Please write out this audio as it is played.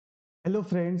Hello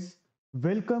friends,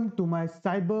 welcome to my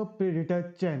Cyber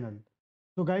Predator channel.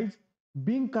 So guys,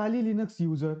 being Kali Linux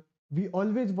user, we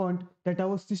always want that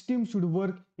our system should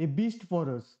work a beast for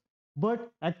us.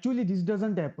 But actually this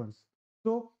doesn't happen.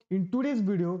 So in today's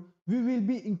video, we will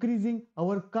be increasing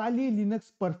our Kali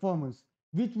Linux performance,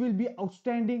 which will be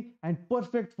outstanding and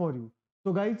perfect for you.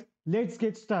 So guys, let's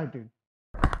get started.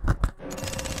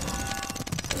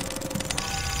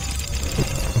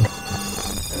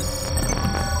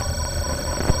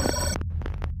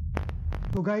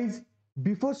 So guys,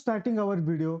 before starting our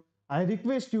video, I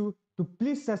request you to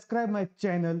please subscribe my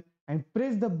channel and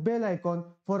press the bell icon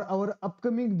for our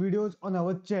upcoming videos on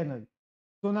our channel.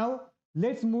 So now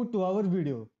let's move to our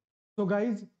video. So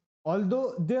guys,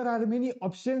 although there are many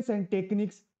options and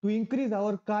techniques to increase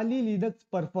our Kali Linux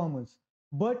performance,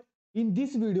 but in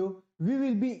this video we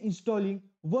will be installing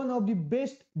one of the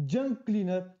best junk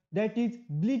cleaner, that is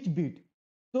BleachBit.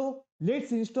 So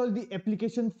let's install the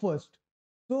application first.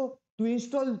 So to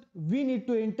install, we need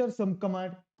to enter some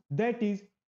command, that is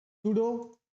sudo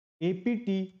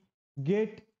apt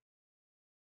get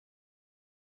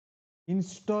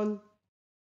install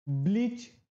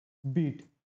bleachbit.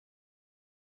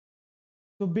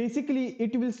 So basically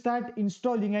it will start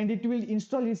installing and it will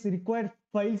install its required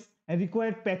files and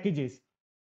required packages.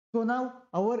 So now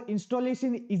our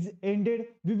installation is ended.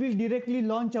 We will directly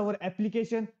launch our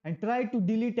application and try to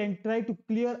delete and try to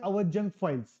clear our junk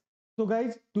files. So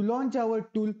guys, to launch our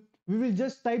tool, we will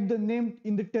just type the name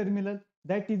in the terminal,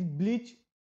 that is bleach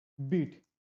bit,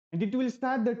 and it will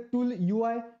start the tool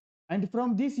UI, and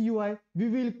from this UI we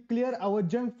will clear our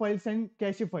junk files and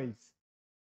cache files.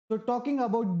 So talking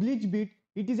about BleachBit,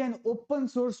 it is an open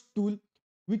source tool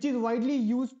which is widely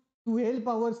used to help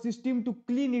our system to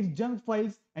clean its junk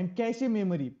files and cache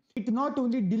memory. It not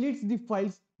only deletes the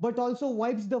files but also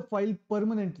wipes the file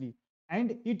permanently,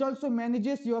 and it also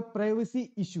manages your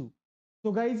privacy issue.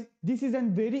 So guys, this is a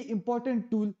very important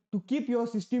tool to keep your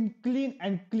system clean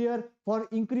and clear for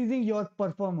increasing your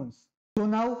performance. So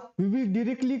now we will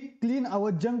directly clean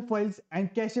our junk files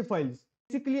and cache files.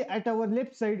 Basically at our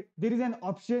left side there is an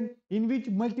option in which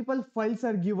multiple files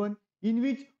are given, in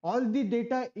which all the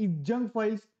data is junk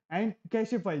files and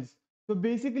cache files. So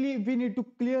basically we need to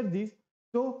clear this.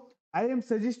 So I am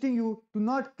suggesting you to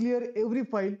not clear every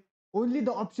file. Only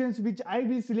the options which I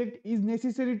will select is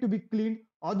necessary to be cleaned.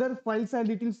 Other files are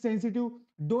little sensitive.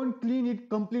 Don't clean it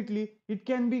completely. It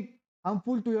can be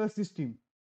harmful to your system.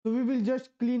 So we will just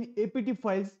clean apt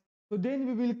files. So then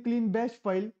we will clean bash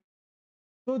file.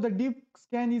 So the deep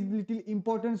scan is little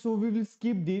important, so we will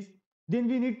skip this. Then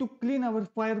we need to clean our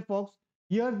Firefox.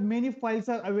 Here many files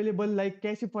are available like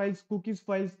cache files, cookies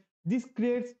files. This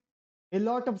creates a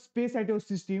lot of space at your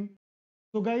system.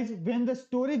 So guys, when the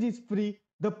storage is free,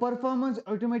 the performance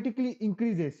automatically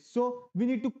increases. So we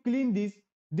need to clean this.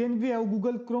 Then we have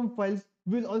Google Chrome files.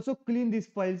 We will also clean these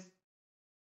files.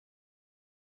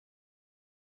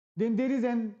 Then there is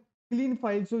an clean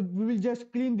file, so we will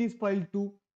just clean this file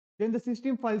too. Then the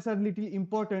system files are little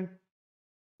important.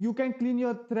 You can clean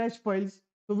your trash files,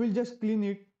 so we'll just clean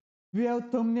it. We have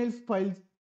thumbnails files,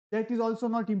 that is also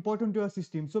not important to your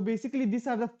system. So basically these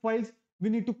are the files we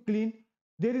need to clean.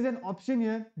 There is an option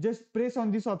here, just press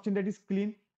on this option, that is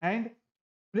clean, and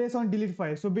press on delete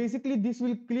file. So basically this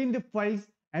will clean the files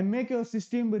and make your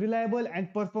system reliable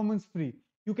and performance free.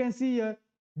 You can see here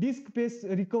disk space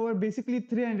recovered, basically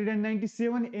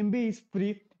 397 MB is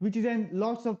free, which is a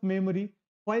lots of memory.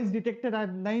 Files detected are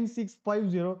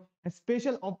 9650 and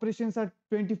special operations are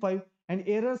 25 and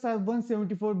errors are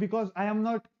 174 because I am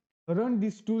not run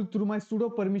this tool through my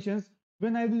sudo permissions.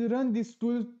 When I will run this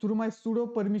tool through my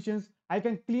sudo permissions, I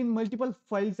can clean multiple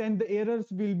files and the errors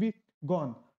will be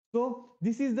gone. So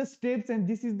this is the steps and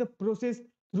this is the process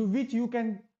through which you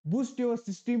can boost your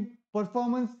system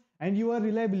performance and your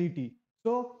reliability.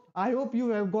 So I hope you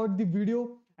have got the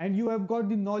video and you have got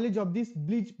the knowledge of this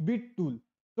bleach bit tool.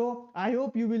 So I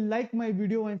hope you will like my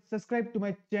video and subscribe to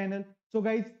my channel. So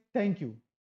guys, thank you.